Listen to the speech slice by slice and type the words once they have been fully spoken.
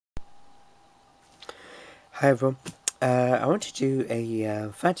Hi everyone, I want to do a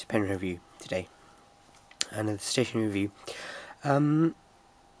fountain pen review today, and a stationery review.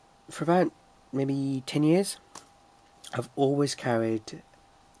 For about maybe 10 years, I've always carried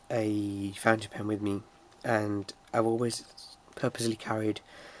a fountain pen with me, and I've always purposely carried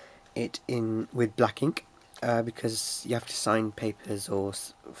it in with black ink, because you have to sign papers or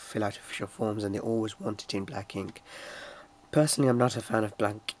fill out official forms, and they always want it in black ink. Personally, I'm not a fan of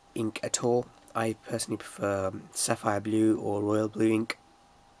black ink at all. I personally prefer sapphire blue or royal blue ink,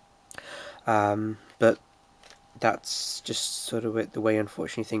 but that's just sort of the way,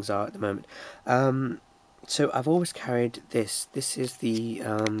 unfortunately, things are at the moment. So I've always carried this. This is the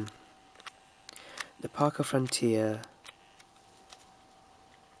Parker Frontier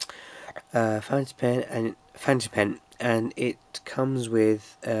fountain pen, and it comes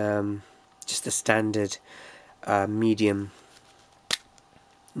with just a standard medium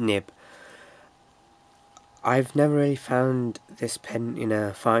nib. I've never really found this pen in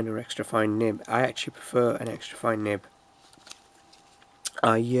a fine or extra fine nib. I actually prefer an extra fine nib.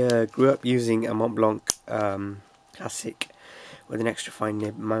 I grew up using a Mont Blanc Classic with an extra fine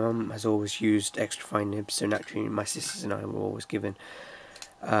nib. My mum has always used extra fine nibs, so naturally my sisters and I were always given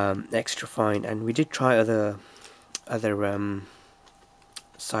extra fine, and we did try other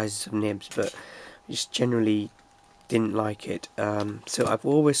sizes of nibs, but we just generally didn't like it. So I've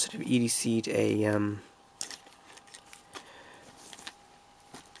always sort of EDC'd a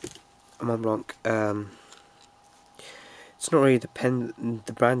Mont Blanc. It's not really the pen,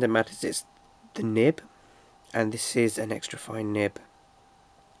 the brand that matters, it's the nib, and this is an extra fine nib.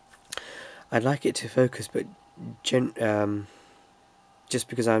 I'd like it to focus, but just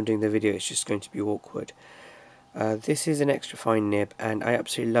because I'm doing the video, it's just going to be awkward. This is an extra fine nib, and I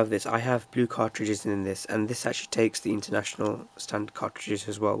absolutely love this. I have blue cartridges in this, and this actually takes the international standard cartridges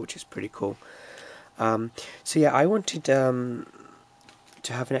as well, which is pretty cool. So yeah, I wanted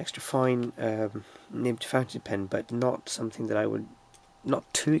to have an extra fine nibbed fountain pen, but not something that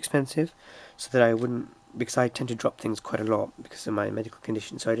not too expensive, so that I wouldn't, because I tend to drop things quite a lot because of my medical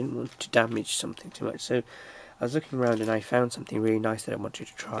condition, so I didn't want to damage something too much. So I was looking around and I found something really nice that I wanted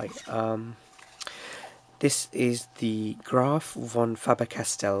to try. This is the Graf von Faber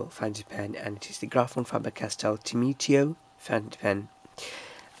Castell fountain pen, and it is the Graf von Faber Castell Tamitio fountain pen,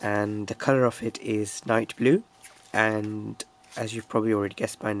 and the colour of it is night blue, and as you've probably already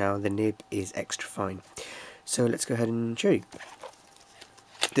guessed by now, the nib is extra fine. So let's go ahead and show you.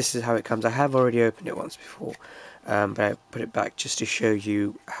 This is how it comes. I have already opened it once before, but I put it back just to show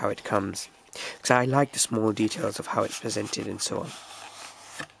you how it comes, because I like the small details of how it's presented and so on.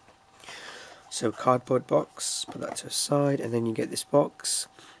 So cardboard box, put that to the side, and then you get this box.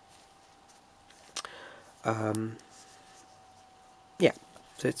 Yeah,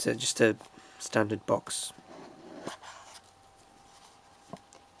 so it's just a standard box.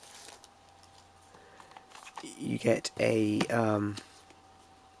 You get a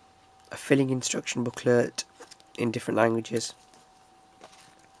filling instruction booklet in different languages,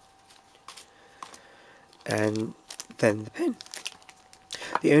 and then the pen.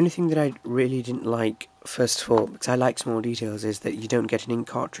 The only thing that I really didn't like, first of all, because I like small details, is that you don't get an ink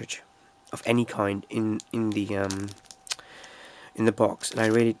cartridge of any kind in the box, and I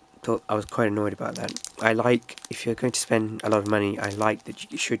really thought, I was quite annoyed about that. I like, if you're going to spend a lot of money, I like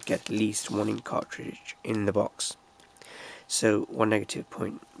that you should get at least one ink cartridge in the box. So one negative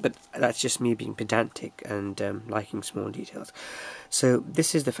point, but that's just me being pedantic and liking small details. So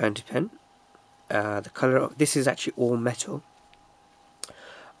this is the fountain pen. The colour of this is actually all metal.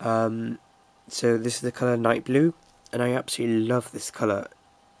 So this is the colour night blue, and I absolutely love this colour.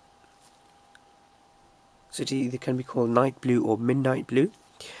 So it either can be called night blue or midnight blue,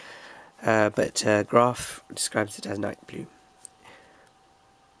 but Graf describes it as night blue.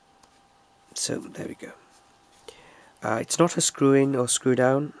 So there we go. It's not a screw in or screw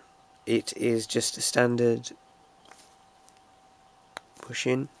down, it is just a standard push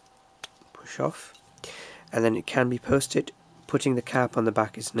in, push off, and then it can be posted. Putting the cap on the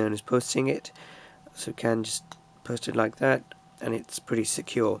back is known as posting it, so you can just post it like that, and it's pretty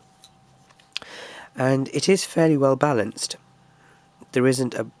secure. And it is fairly well balanced. There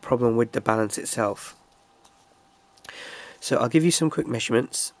isn't a problem with the balance itself. So I'll give you some quick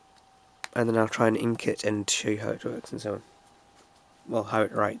measurements, and then I'll try and ink it and show you how it works and so on. Well, how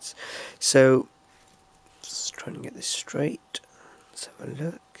it writes. So, just trying to get this straight. Let's have a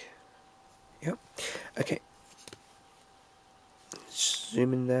look. Yep. Okay.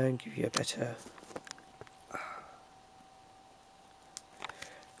 Zoom in there and give you a better.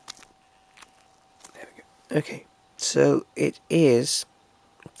 There we go. Okay. So it is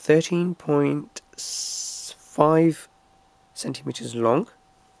 13.5 5 centimeters long.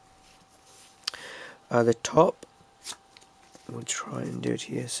 The top, we'll try and do it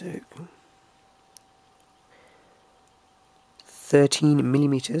here, so 13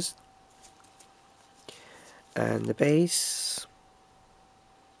 millimeters, and the base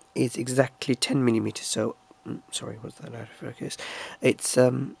is exactly 10 millimeters. So, sorry, what's that out of focus? It's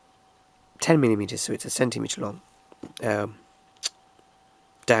 10 millimeters, so it's a centimeter long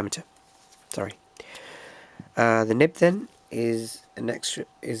diameter. Sorry. The nib then is an extra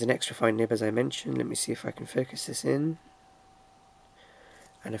fine nib, as I mentioned. Let me see if I can focus this in.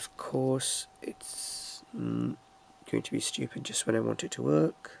 And of course, it's going to be stupid just when I want it to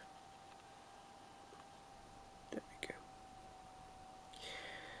work. There we go.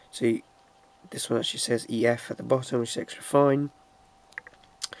 So this one actually says EF at the bottom, which is extra fine.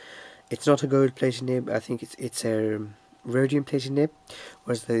 It's not a gold plated nib. I think it's a rhodium plated nib,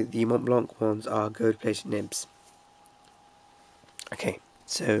 whereas the Mont Blanc ones are gold plated nibs. Okay,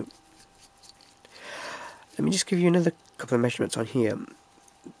 so let me just give you another couple of measurements on here.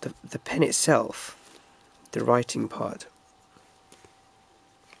 The pen itself, the writing part,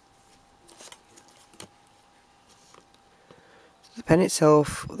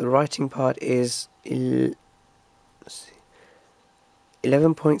 the writing part is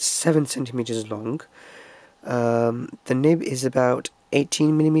 11.7 centimeters long. The nib is about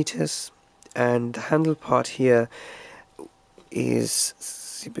 18 millimeters, and the handle part here is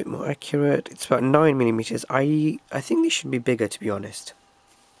a bit more accurate. It's about 9 millimeters. I think this should be bigger, to be honest.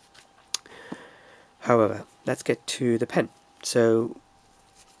 However, let's get to the pen. So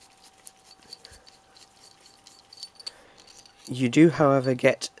you do, however,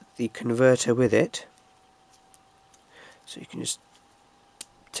 get the converter with it. So you can just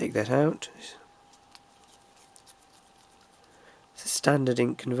take that out. It's a standard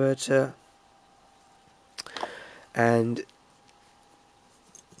ink converter, and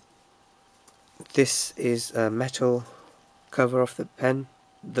this is a metal cover of the pen.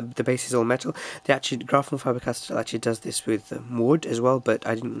 The base is all metal. Graf von Faber Castell actually does this with wood as well, but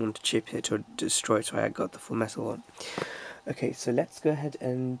I didn't want to chip it or destroy it, so I got the full metal one. Okay, so let's go ahead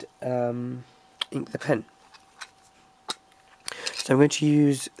and ink the pen. So I'm going to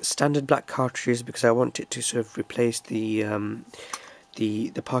use standard black cartridges because I want it to sort of replace the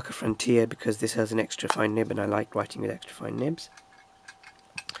Parker Frontier, because this has an extra fine nib and I like writing with extra fine nibs.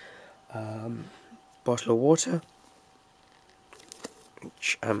 Bottle of water,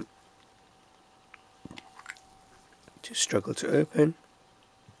 which to struggle to open.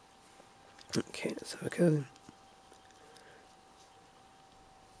 Okay, let's have a go then.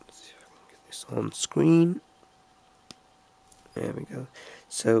 Let's see if I can get this on screen. There we go.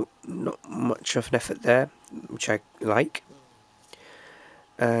 So not much of an effort there, which I like.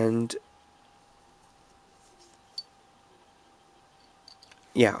 And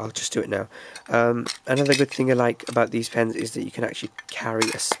yeah, I'll just do it now. Another good thing I like about these pens is that you can actually carry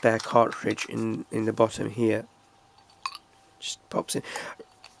a spare cartridge in the bottom here. Just pops in.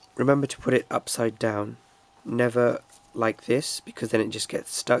 Remember to put it upside down, never like this, because then it just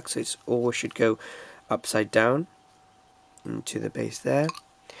gets stuck. So it's always should go upside down into the base there,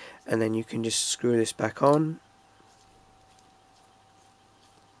 and then you can just screw this back on.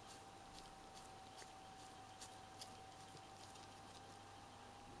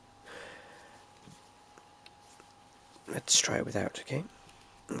 Let's try it without, okay?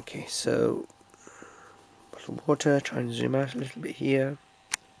 Okay, so bottle of water, try and zoom out a little bit here.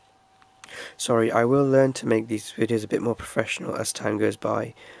 Sorry, I will learn to make these videos a bit more professional as time goes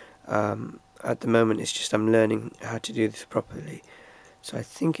by. At the moment it's just I'm learning how to do this properly. So I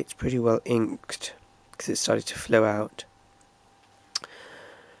think it's pretty well inked because it started to flow out.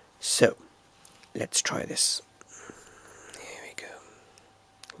 So let's try this. Here we go.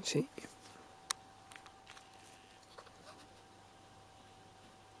 See?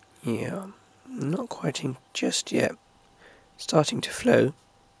 Yeah, not quite inked just yet. Starting to flow.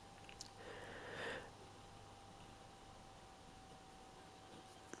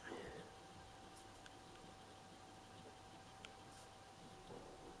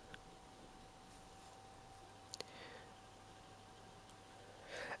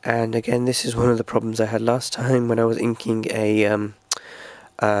 And again, this is one of the problems I had last time when I was inking a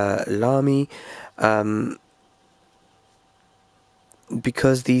Lamy.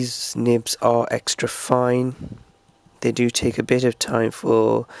 Because these nibs are extra fine, they do take a bit of time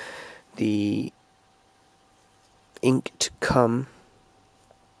for the ink to come.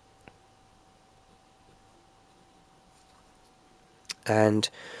 And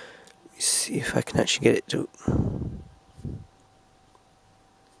see if I can actually get it to...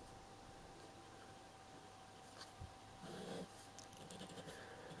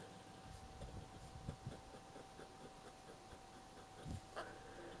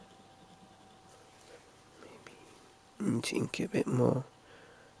 need to ink it a bit more.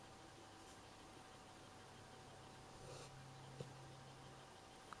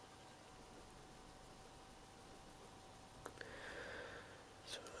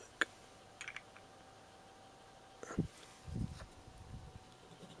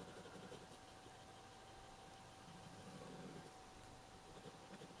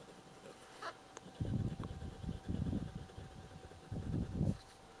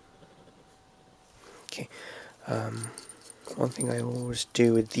 Okay, one thing I always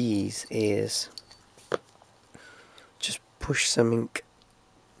do with these is just push some ink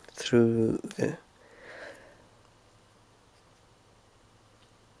through the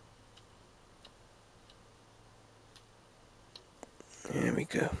there we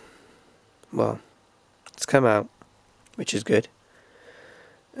go. Well, it's come out, which is good.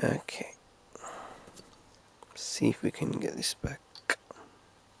 Okay, see if we can get this back.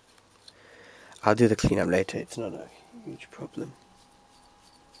 I'll do the cleanup later, it's not a huge problem.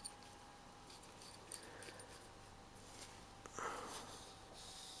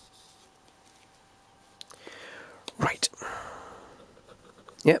 Right.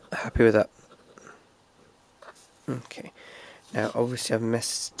 Yep, happy with that. Okay, now obviously I've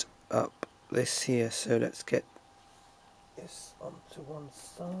messed up this here, so let's get this onto one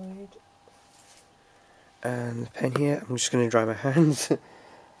side. And the pen here, I'm just going to dry my hands.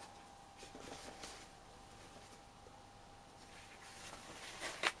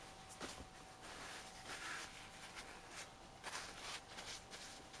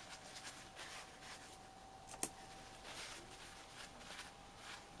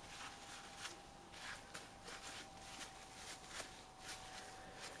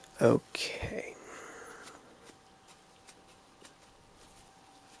 Okay.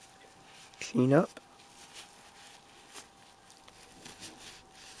 Clean up.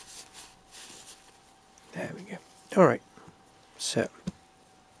 There we go. Alright, so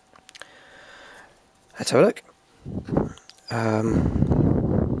let's have a look.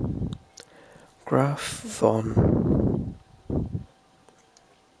 Graf von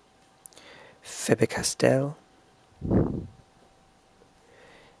Faber Castell,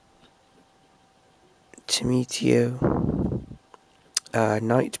 Tamitio,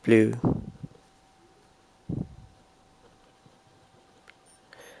 Night Blue,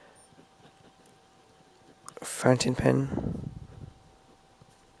 fountain pen,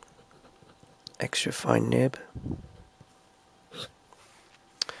 extra fine nib,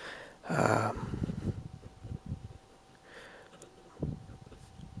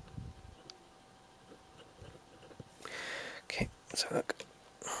 okay, let's have a look.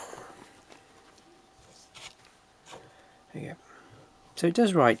 There you go. So it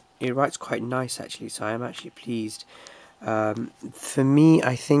does write, it writes quite nice actually, so I am actually pleased. For me,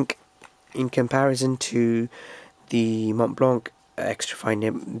 I think in comparison to the Mont Blanc extra fine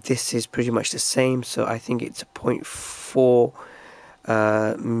nib, this is pretty much the same, so I think it's a 0.4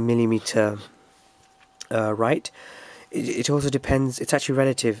 millimeter right. It also depends, it's actually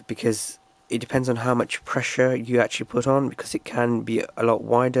relative because it depends on how much pressure you actually put on, because it can be a lot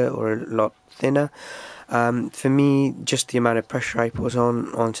wider or a lot thinner. For me, just the amount of pressure I put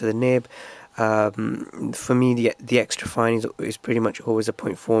onto the nib, for me the extra fine is pretty much always a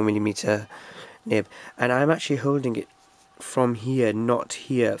 0.4 millimeter nib, and I'm actually holding it from here, not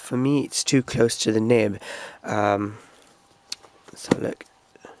here. For me it's too close to the nib. So look,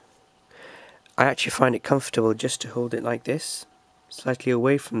 I actually find it comfortable just to hold it like this, slightly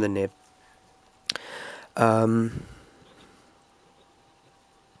away from the nib.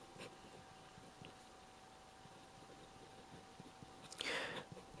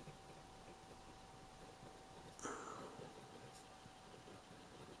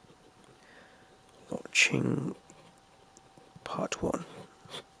 Watching part 1.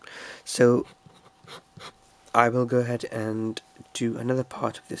 So I will go ahead and do another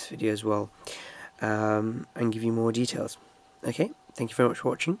part of this video as well, and give you more details. Okay, thank you very much for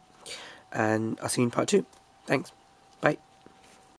watching, and I'll see you in part 2. Thanks.